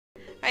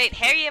Alright,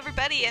 hey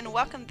everybody, and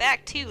welcome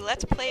back to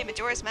Let's Play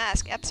Majora's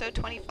Mask, episode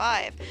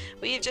 25.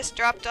 We have just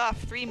dropped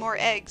off 3 more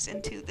eggs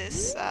into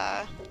this,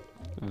 Vat.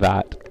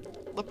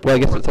 Well, I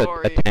guess it's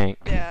a tank.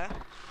 Yeah.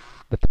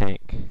 The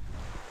tank.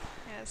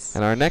 Yes.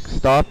 And our next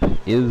stop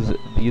is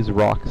these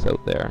rocks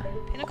out there.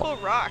 Pinnacle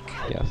Rock.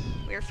 Yes.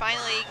 We're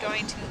finally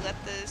going to let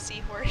the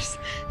seahorse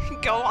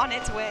go on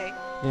its way.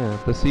 Yeah,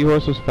 the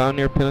seahorse was found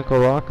near Pinnacle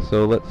Rock,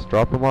 so let's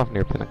drop him off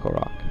near Pinnacle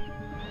Rock.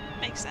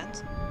 Makes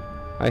sense.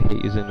 I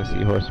hate using the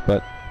seahorse,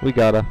 but we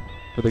gotta,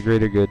 for the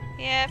greater good.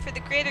 Yeah, for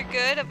the greater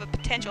good of a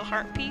potential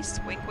heart piece,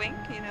 wink wink,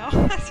 you know.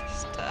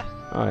 Just,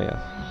 Oh, yes.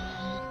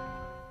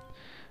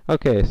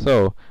 Okay,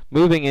 so,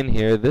 moving in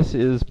here, this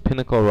is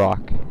Pinnacle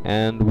Rock,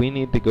 and we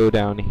need to go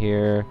down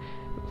here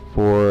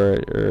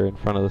in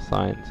front of the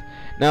signs.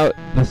 Now,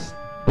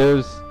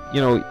 there's,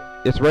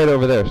 it's right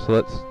over there, so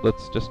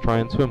let's just try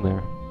and swim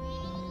there.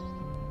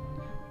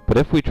 But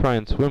if we try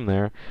and swim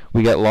there,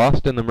 we get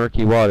lost in the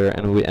murky water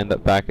and we end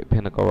up back at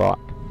Pinnacle Rock.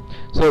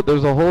 So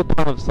there's a whole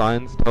ton of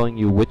signs telling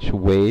you which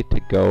way to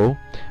go,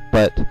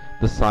 but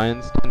the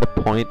signs tend to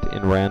point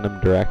in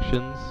random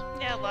directions.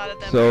 yeah, a lot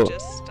of them So are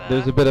just,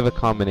 there's a bit of a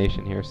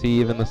combination here. See,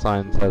 even the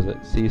sign says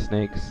it. Sea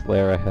snakes,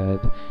 lair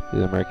ahead, to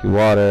the murky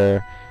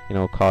water,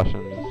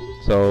 caution.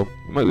 So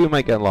we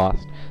might get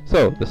lost.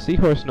 So the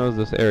seahorse knows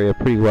this area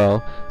pretty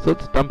well, so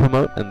let's dump him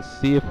out and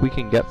see if we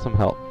can get some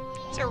help.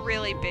 It's a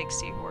really big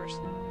seahorse.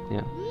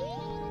 Yeah.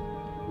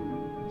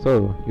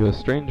 So, you have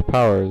strange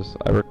powers.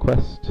 I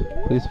request,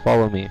 please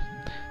follow me.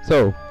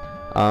 So,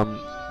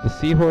 the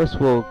seahorse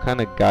will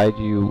kind of guide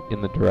you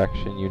in the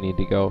direction you need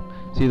to go.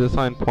 See, the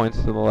sign points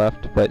to the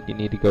left, but you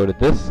need to go to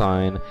this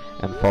sign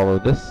and follow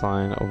this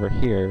sign over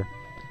here.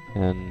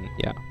 And,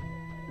 yeah.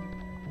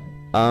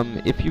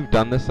 If you've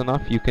done this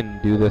enough, you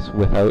can do this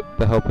without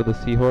the help of the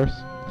seahorse.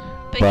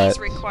 But he's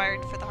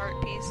required for the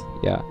heart piece.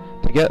 Yeah.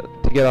 To get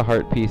a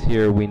heart piece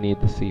here, we need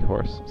the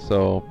seahorse.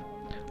 So,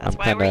 that's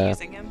why we're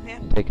using him, yeah.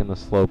 Taking the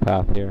slow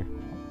path here.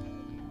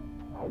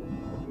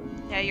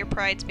 Yeah, your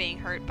pride's being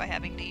hurt by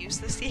having to use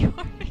the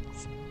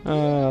seahorse.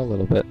 A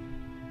little bit.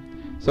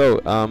 So,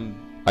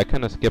 I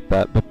kind of skipped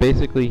that, but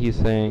basically he's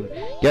saying,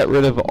 get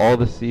rid of all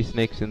the sea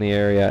snakes in the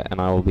area and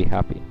I will be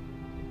happy.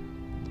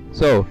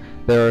 So,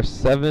 there are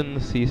 7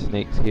 sea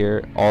snakes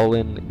here, all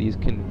in these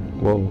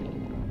Whoa,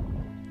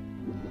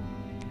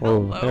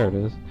 hello. there it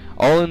is.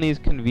 All in these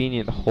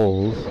convenient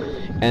holes,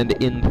 and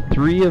in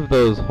 3 of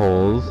those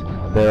holes,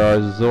 there are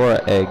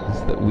Zora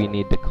eggs that we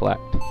need to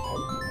collect.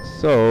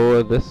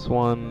 So, this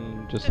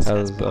one just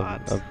has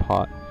a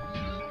pot.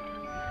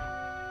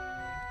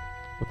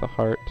 With a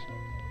heart.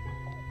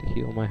 To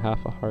heal my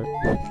half a heart.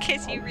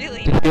 Because you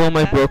really To heal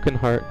my broken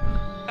heart.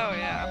 Oh,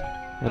 yeah.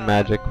 And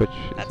magic, which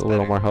is a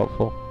little more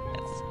helpful.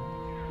 Yes.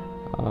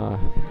 I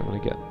think I'm gonna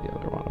get the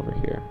other one over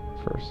here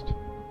first.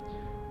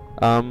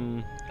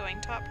 Going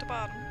top to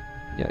bottom.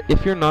 Yeah,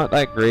 if you're not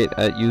that great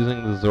at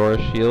using the Zora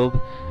shield,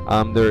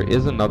 there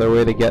is another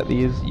way to get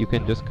these. You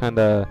can just kind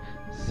of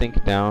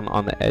sink down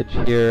on the edge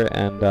here,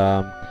 and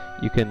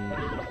you can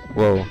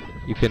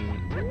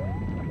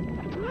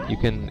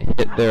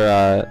hit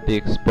the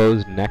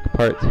exposed neck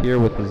parts here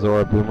with the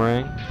Zora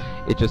boomerang.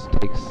 It just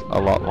takes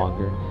a lot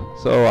longer,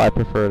 so I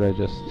prefer to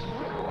just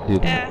do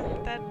that.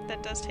 Yeah,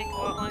 that does take a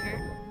lot longer.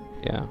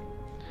 Yeah.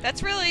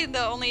 That's really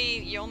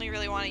you only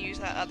really want to use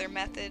that other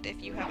method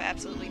if you have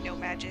absolutely no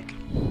magic.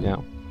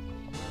 Yeah.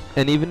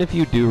 And even if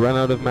you do run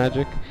out of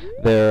magic,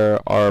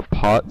 there are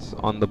pots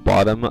on the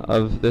bottom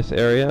of this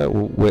area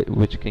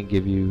which can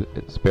give you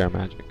spare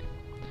magic.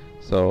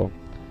 So,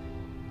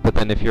 but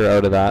then if you're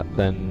out of that,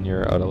 then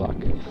you're out of luck.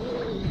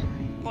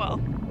 Well,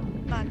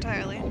 not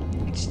entirely.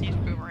 You just use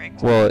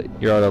boomerangs. Well,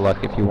 you're out of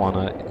luck if you want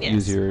to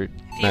use your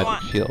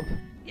magic shield.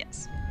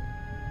 Yes.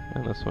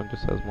 And this one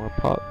just has more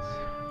pots.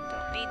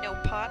 Don't need no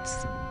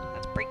pots.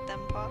 Let's break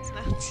them pots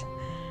now.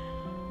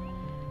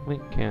 We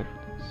can't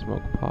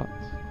smoke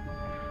pots.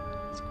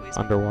 Squeeze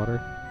Underwater.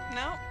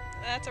 No,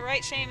 that's a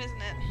right shame, isn't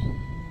it?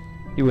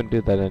 You wouldn't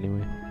do that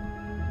anyway.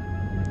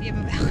 You have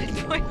a valid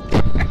point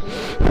there.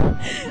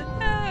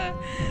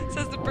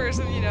 Says the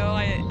person, who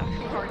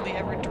hardly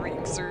ever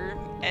drinks or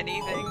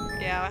anything.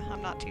 Yeah,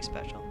 I'm not too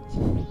special.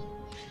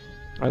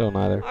 I don't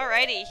either.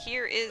 Alrighty,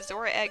 here is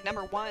Zora egg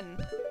number 1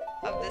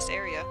 of this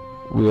area.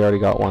 We already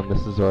got one.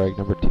 This is our egg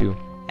number 2.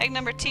 Egg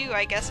number 2,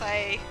 I guess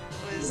I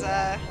was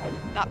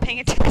not paying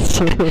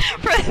attention for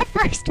the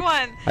first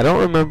one. I don't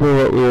remember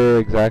what we were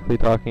exactly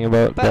talking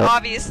about. But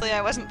obviously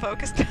I wasn't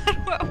focused on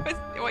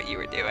what you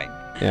were doing.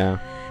 Yeah.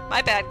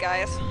 My bad,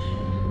 guys.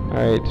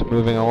 Alright,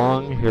 moving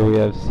along. Here we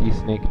have sea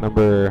snake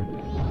number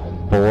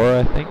 4,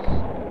 I think.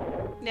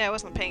 Yeah, I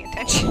wasn't paying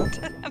attention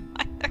to them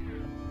either.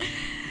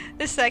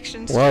 This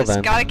section's Well just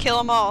then. gotta kill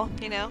them all,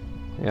 Yeah.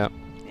 Yeah.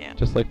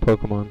 Just like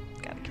Pokemon.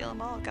 Gotta kill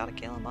them all, gotta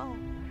kill them all.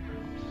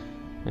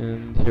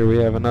 And here we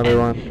have another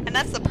one. And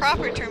that's the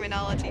proper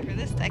terminology for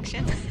this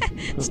section.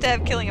 Instead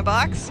of killing a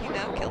box,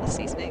 kill the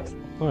sea snakes.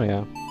 Oh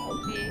yeah.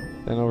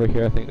 Then over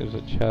here I think there's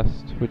a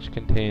chest which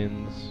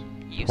contains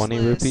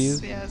 20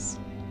 rupees. Yes.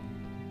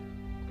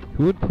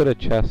 Who would put a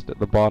chest at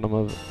the bottom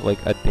of, like,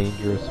 a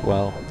dangerous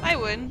well? I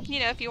would. would. You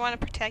know, if you want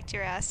to protect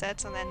your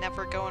assets and then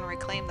never go and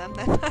reclaim them,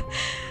 then...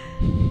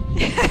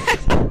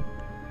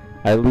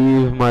 I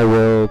leave my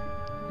will,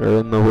 or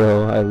in the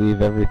will, I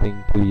leave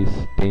everything to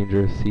these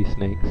dangerous sea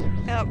snakes.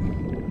 Yep.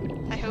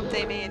 I hope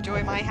they may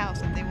enjoy my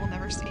house that they will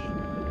never see.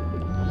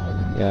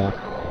 Yeah.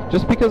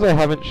 Just because I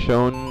haven't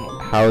shown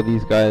how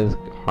these guys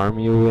harm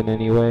you in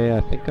any way,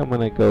 I think I'm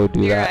gonna go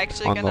do You're that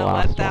actually on the gonna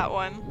last let that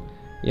one. one.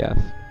 Yes.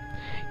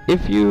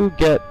 If you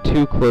get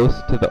too close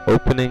to the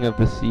opening of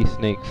the sea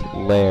snake's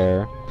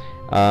lair,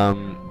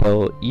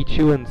 they'll eat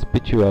you and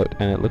spit you out,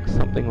 and it looks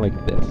something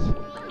like this.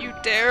 You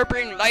dare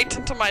bring light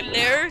into my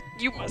lair?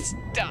 You must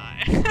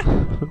die.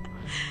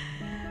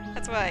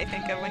 That's what I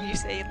think of when you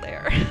say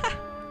lair.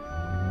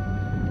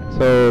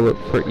 So,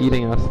 for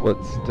eating us,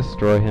 let's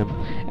destroy him.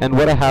 And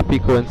what a happy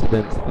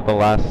coincidence that the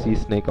last sea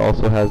snake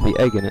also has the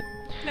egg in it.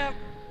 Nope.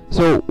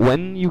 So,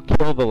 when you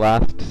kill the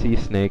last sea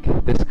snake,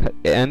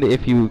 and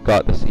if you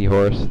got the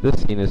seahorse,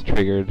 this scene is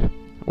triggered,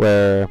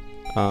 where,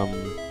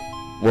 in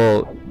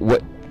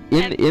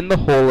the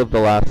hole of the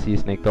last sea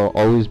snake, there'll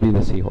always be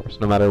the seahorse,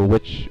 no matter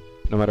which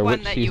one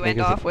that sea you snake end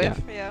is off with,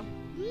 yeah.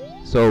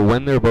 So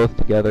when they're both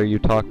together, you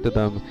talk to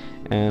them,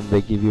 and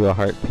they give you a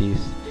heart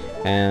piece,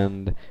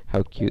 and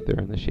how cute they're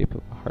in the shape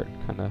of a heart,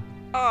 kind of.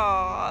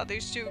 Aw, they're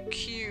so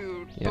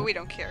cute. Yeah. But we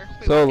don't care.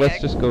 We So want the let's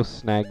egg. just go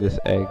snag this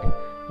egg,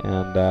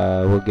 and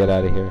we'll get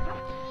out of here.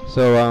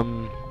 So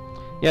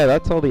yeah,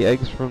 that's all the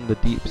eggs from the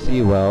deep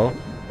sea well.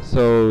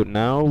 So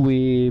now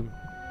we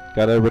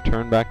gotta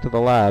return back to the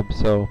lab.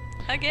 So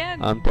Again.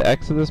 to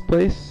exit this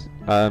place,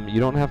 you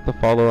don't have to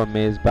follow a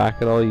maze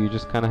back at all. You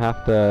just kind of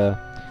have to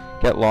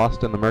get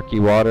lost in the murky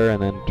water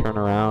and then turn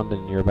around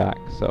and you're back.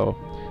 So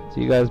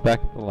see you guys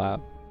back at the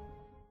lab.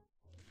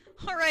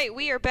 Alright,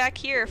 we are back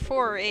here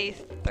for a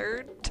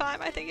third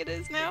time, I think it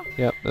is now.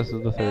 Yep, this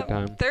is the third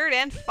time. Third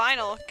and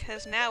final,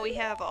 because now we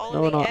have all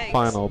No, of the not eggs.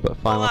 final, but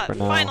final Well, for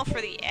not now. final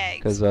for the eggs.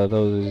 Because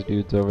those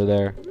dudes over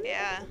there.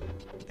 Yeah,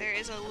 there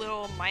is a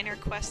little minor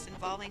quest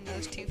involving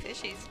those two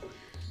fishies.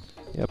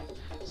 Yep.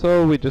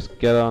 So we just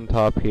get on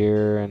top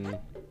here and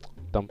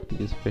dump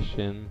these fish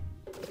in,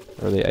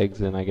 or the eggs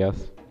in, I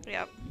guess.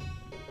 Yep.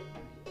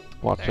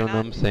 Watching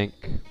them sink.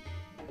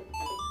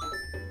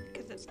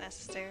 Because it's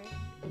necessary.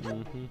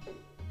 Mhm.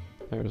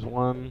 There's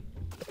one.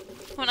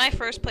 When I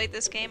first played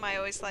this game, I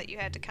always thought you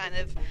had to kind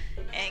of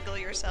angle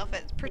yourself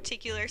at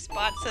particular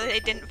spots so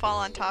they didn't fall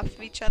on top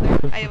of each other.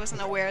 I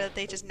wasn't aware that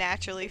they just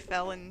naturally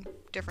fell in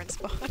different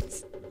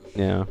spots.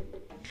 Yeah.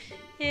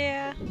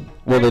 Yeah.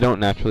 Well, they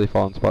don't naturally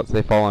fall in spots.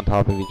 They fall on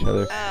top of each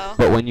other. Oh.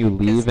 But when you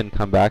leave and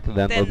come back,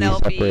 then they'll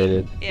be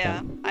separated.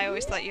 Yeah. I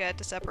always thought you had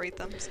to separate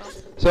them.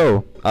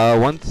 So,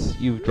 once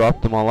you've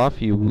dropped them all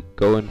off, you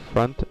go in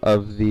front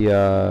of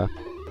the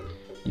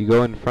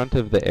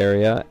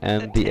area,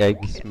 and the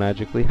eggs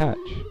magically hatch.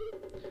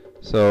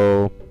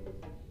 So,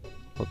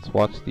 let's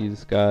watch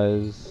these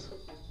guys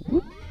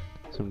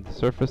swim to the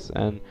surface,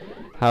 and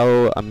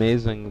how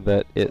amazing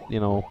that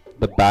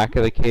the back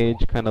of the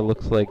cage kind of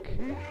looks like,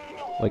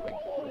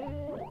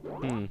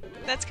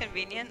 That's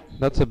convenient.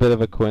 That's a bit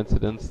of a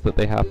coincidence that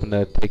they happen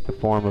to take the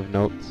form of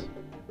notes.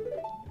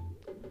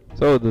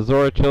 So, the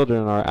Zora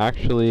children are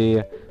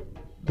actually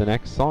the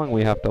next song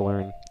we have to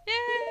learn.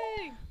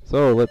 Yay!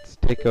 So let's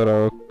take out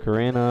our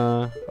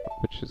ocarina,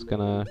 which is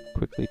gonna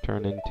quickly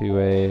turn into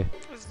a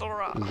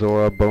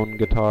Zora bone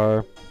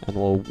guitar, and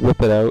we'll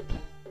whip it out.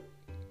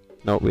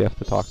 No, we have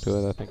to talk to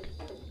it, I think.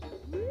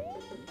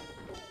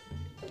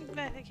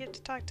 I think you have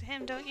to talk to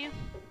him, don't you?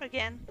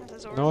 Again, as a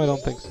Zora. No, I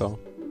don't think so.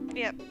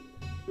 Yep.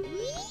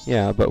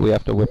 Yeah, but we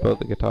have to whip out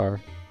the guitar.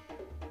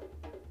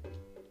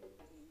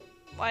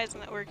 Why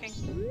isn't it working?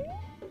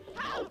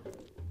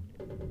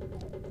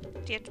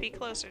 Do you have to be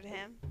closer to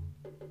him?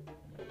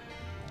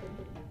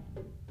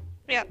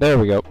 Yep. There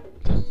we go.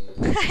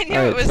 I knew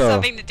it was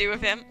something to do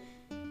with him.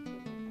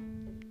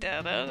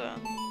 Da da da.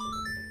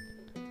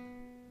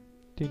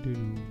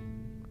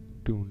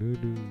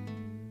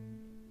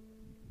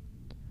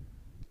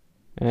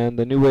 And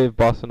the new wave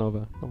bossa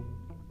nova. Oh.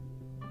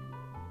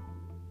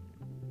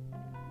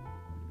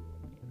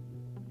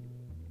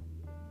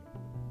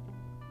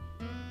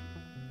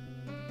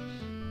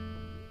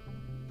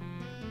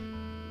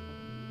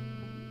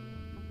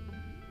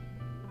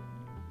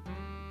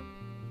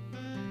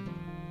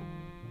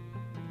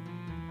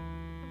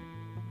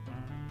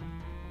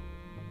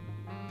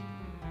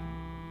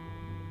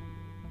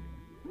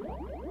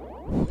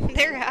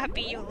 They're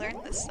happy you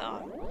learned this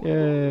song.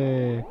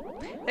 Yay!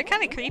 They're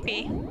kind of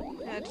creepy.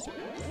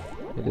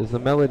 It is a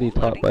melody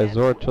taught by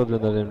Zora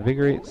children that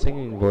invigorate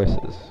singing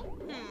voices.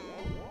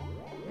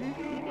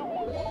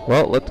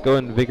 Well, let's go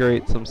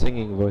invigorate some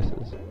singing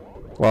voices.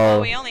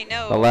 While we only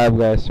know the lab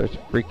guy starts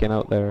freaking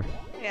out there.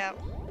 Yeah.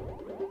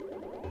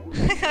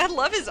 I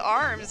love his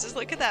arms. Just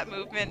look at that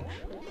movement.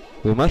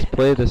 We must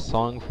play this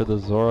song for the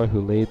Zora who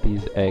laid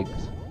these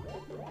eggs.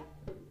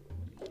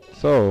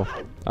 So,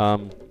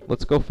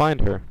 let's go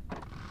find her.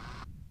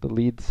 The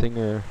lead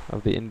singer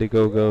of the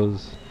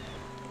Indiegogo's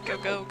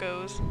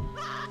Go-go-goes.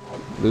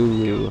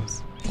 Lulu,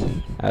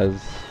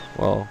 as,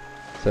 well,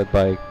 said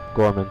by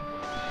Gorman.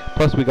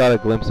 Plus, we got a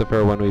glimpse of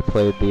her when we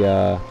played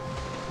the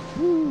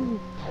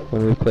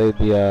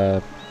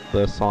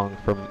the song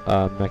from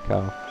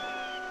Macau.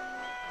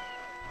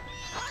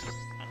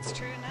 That's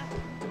true enough.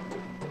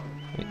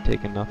 Ain't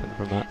taking nothing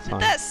from that sign.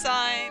 Did that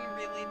sign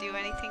really do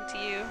anything to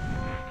you?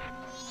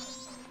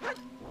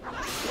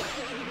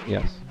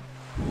 Yes.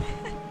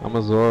 I'm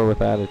a Zora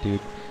with attitude.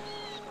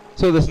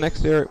 So this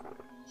next area.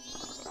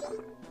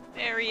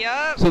 Hurry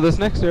up. So this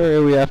next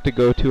area we have to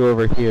go to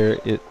over here.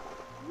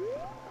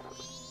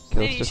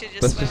 Maybe you should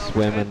Let's just just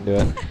swim swim over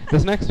into it.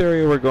 This next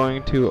area we're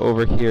going to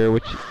over here,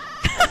 which.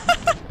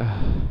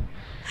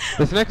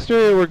 This next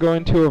area we're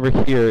going to over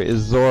here is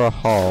Zora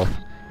Hall,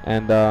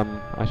 and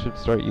I should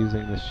start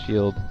using this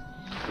shield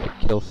to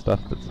kill stuff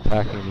that's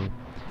attacking me.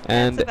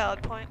 And That's a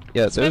valid point.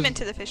 yeah, Swim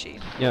into the fishy.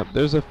 yeah,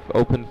 there's a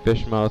open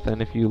fish mouth,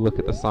 and if you look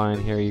at the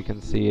sign here, you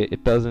can see it.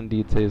 It does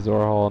indeed say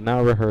Zora Hall.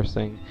 Now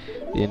rehearsing,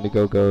 the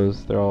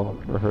Indigogos, they're all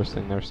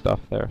rehearsing their stuff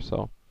there.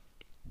 So,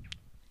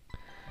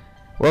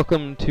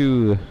 welcome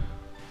to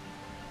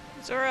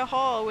Zora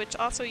Hall, which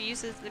also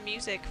uses the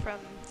music from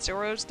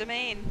Zoro's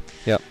Domain.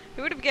 Yep.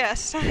 Who would have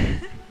guessed?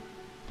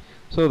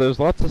 So there's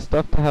lots of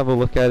stuff to have a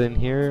look at in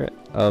here,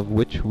 of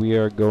which we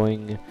are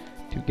going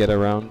to get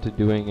around to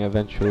doing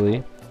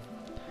eventually.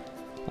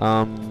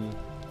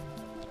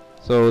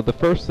 So the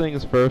first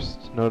things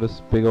first.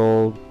 Notice big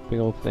old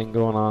thing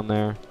going on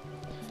there.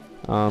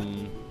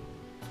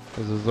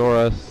 There's a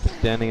Zora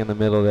standing in the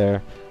middle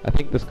there. I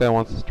think this guy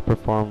wants us to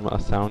perform a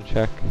sound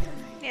check.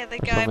 Yeah, the or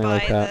guy something by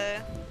like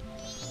that.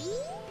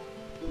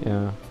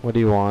 Yeah. What do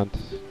you want?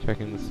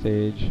 Checking the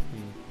stage.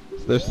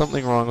 So there's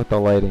something wrong with the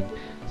lighting.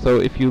 So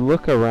if you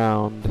look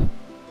around,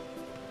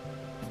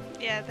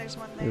 Yeah, there's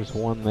one there. there's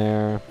one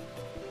there.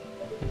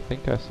 I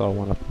think I saw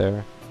one up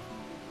there.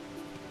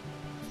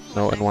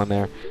 No, and one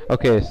there.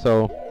 Okay,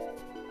 so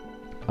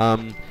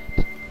to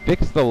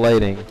fix the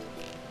lighting,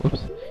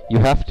 whoops, you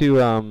have to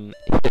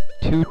hit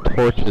 2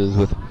 torches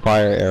with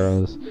fire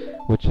arrows,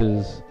 which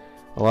is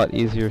a lot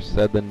easier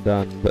said than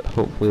done, but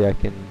hopefully I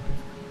can,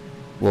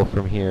 well,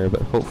 from here,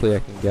 but hopefully I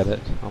can get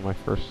it on my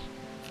first.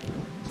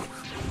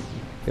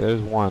 Okay,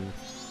 there's one,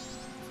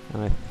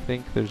 and I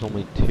think there's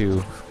only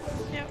 2.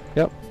 Yep.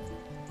 Yep.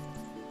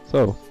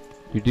 So,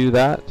 you do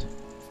that,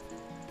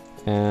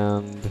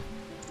 and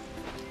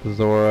the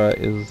Zora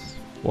is,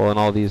 well, and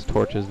all these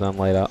torches then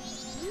light up,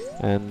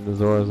 and the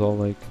Zora's all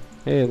like,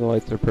 hey, the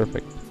lights are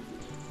perfect.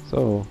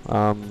 So,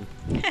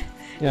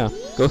 yeah,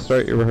 go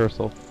start your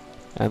rehearsal.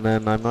 And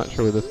then I'm not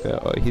sure where this guy,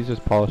 oh, he's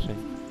just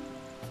polishing.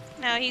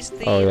 No, he's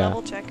the Oh, yeah.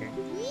 level checker.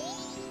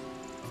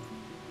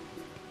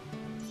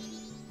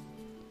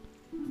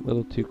 A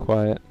little too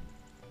quiet.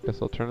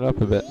 Guess I'll turn it up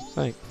a bit.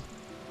 Thanks.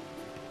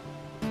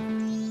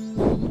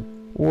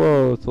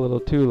 Whoa, it's a little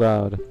too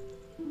loud.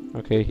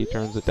 Okay, he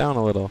turns it down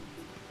a little.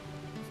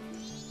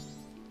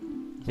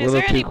 It's a Is little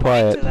there any too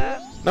quiet. point to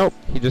that? Nope,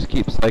 he just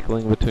keeps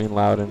cycling between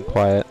loud and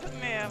quiet.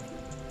 Yeah.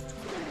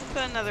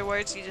 So in other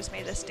words, you just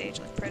made this stage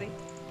look pretty.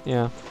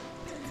 Yeah.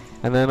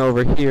 And then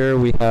over here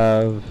we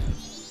have,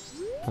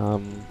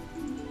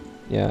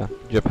 yeah,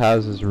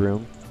 Japaz's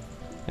room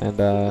and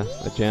a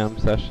jam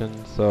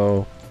session.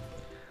 So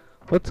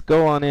let's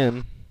go on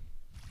in.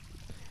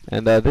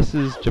 And this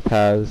is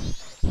Japaz.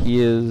 He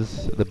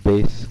is the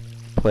bass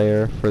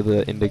player for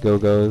the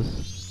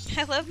Indigogos.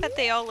 I love that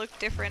they all look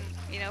different,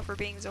 you know, for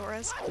being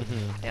Zoras.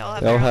 They all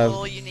have They all their own have-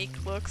 little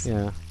unique looks.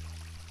 Yeah.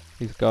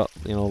 He's got,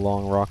 you know,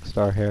 long rock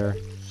star hair.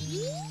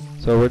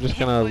 So we're just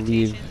gonna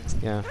leave. Quotations.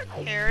 Yeah.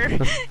 Hair.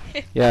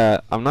 Yeah,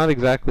 I'm not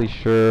exactly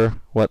sure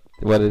what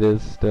it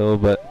is still,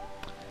 but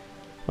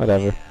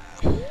whatever.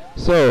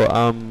 So,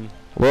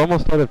 we're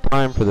almost out of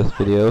time for this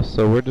video,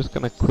 so we're just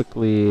gonna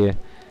quickly.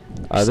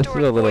 This is a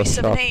Restore the little voice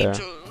of shop an there.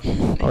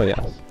 angel. Oh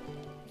yes.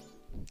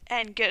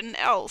 And get an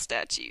owl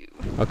statue.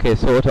 Okay,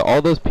 so to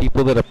all those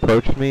people that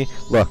approached me,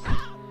 look.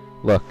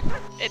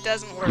 It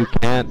doesn't work. You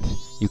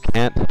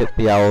can't hit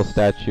the owl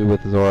statue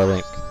with Zora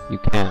Link. You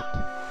can't.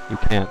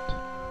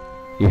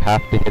 You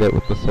have to hit it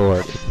with the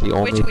sword. It's the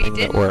only Which we thing that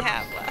didn't works.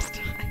 have last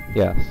time.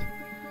 Yes.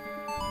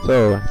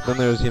 So then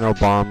there's, you know,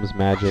 bombs,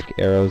 magic,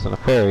 arrows, and a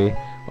fairy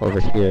over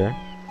here.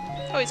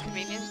 Always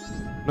convenient.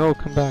 No,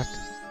 come back.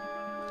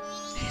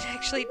 It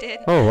actually did.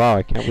 Oh wow,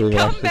 I can't believe it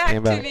Come actually back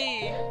came to back.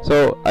 me.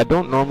 So I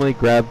don't normally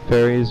grab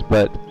fairies,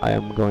 but I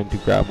am going to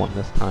grab one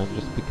this time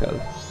just because.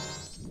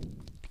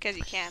 Because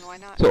you can, why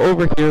not? So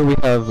over here we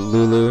have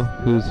Lulu,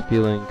 who's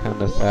feeling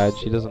kind of sad.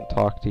 She doesn't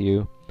talk to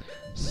you.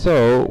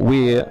 So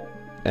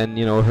and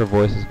you know, her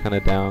voice is kind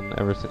of down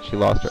ever since she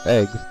lost her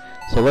eggs.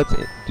 So let's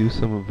do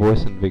some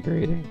voice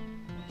invigorating.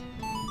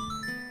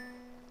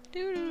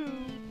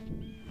 Doo-doo.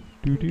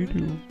 Do do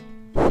do.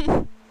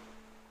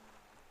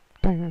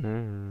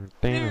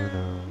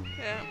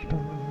 Yeah.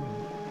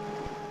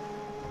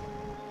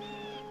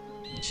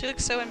 She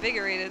looks so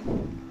invigorated.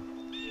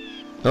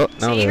 Oh,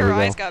 now See, there her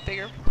we eyes go. got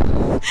bigger.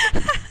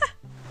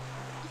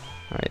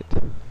 Right.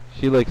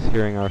 She likes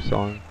hearing our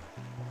song.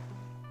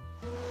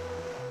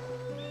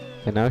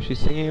 And now she's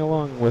singing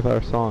along with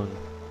our song,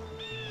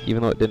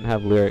 even though it didn't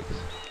have lyrics.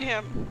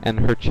 Yeah. and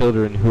her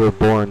children who were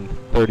born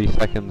 30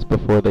 seconds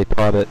before they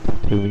taught it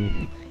to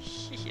me.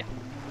 Yeah.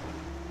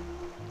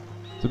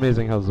 It's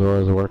amazing how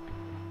Zoras work.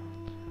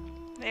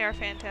 They are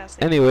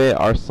fantastic. Anyway,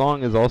 our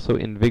song is also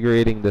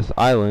invigorating this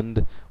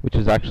island, which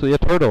is actually a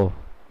turtle.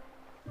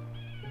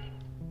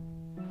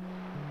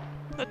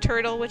 A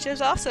turtle, which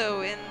is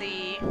also in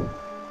the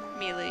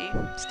melee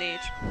stage.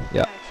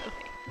 Yeah. Actually.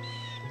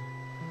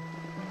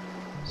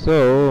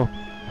 So,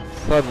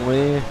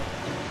 suddenly,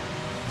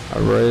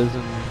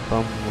 arisen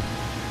from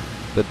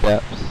the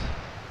depths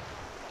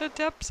The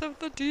depths of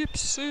the deep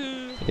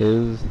sea.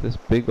 is this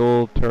big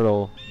old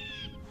turtle.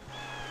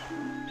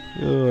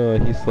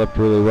 He slept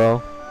really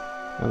well,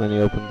 and then he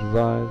opens his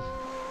eyes.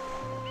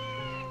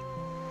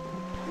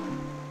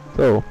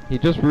 So, he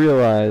just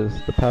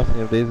realized the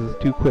passing of days is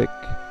too quick.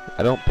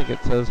 I don't think it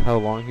says how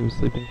long he was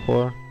sleeping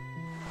for.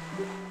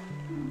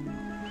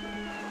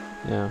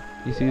 Yeah,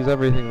 he sees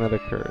everything that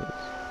occurs.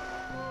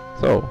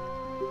 So,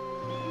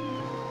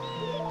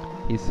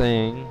 he's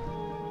saying,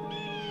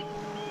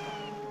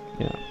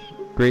 yeah,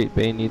 Great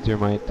Bay needs your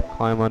might to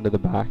climb onto the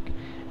back.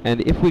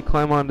 And if we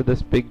climb onto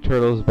this big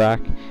turtle's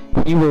back,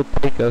 he will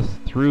take us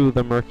through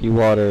the murky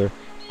water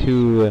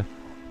to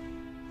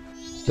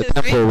the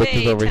temple, which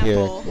is over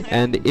here.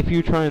 And if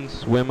you try and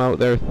swim out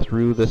there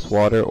through this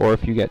water, or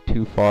if you get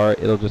too far,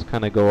 it'll just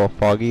kind of go all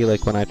foggy,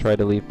 like when I tried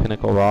to leave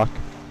Pinnacle Rock.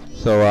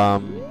 So,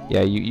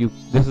 yeah,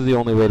 this is the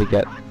only way to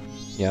get,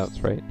 yeah,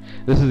 that's right.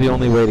 This is the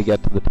only way to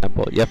get to the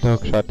temple. You have to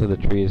hook shot to the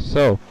trees.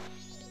 So,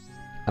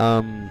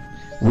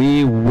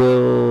 we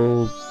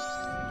will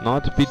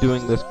not be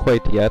doing this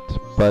quite yet,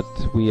 but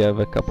we have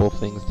a couple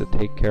things to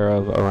take care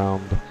of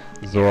around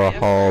Zora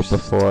Hall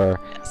before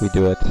we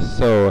do it.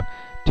 So,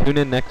 tune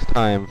in next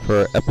time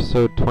for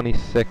episode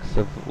 26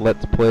 of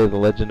Let's Play The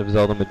Legend of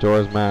Zelda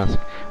Majora's Mask,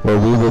 where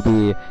we will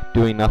be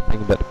doing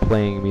nothing but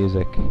playing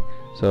music.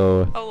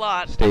 So, A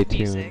lot stay of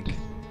tuned. music.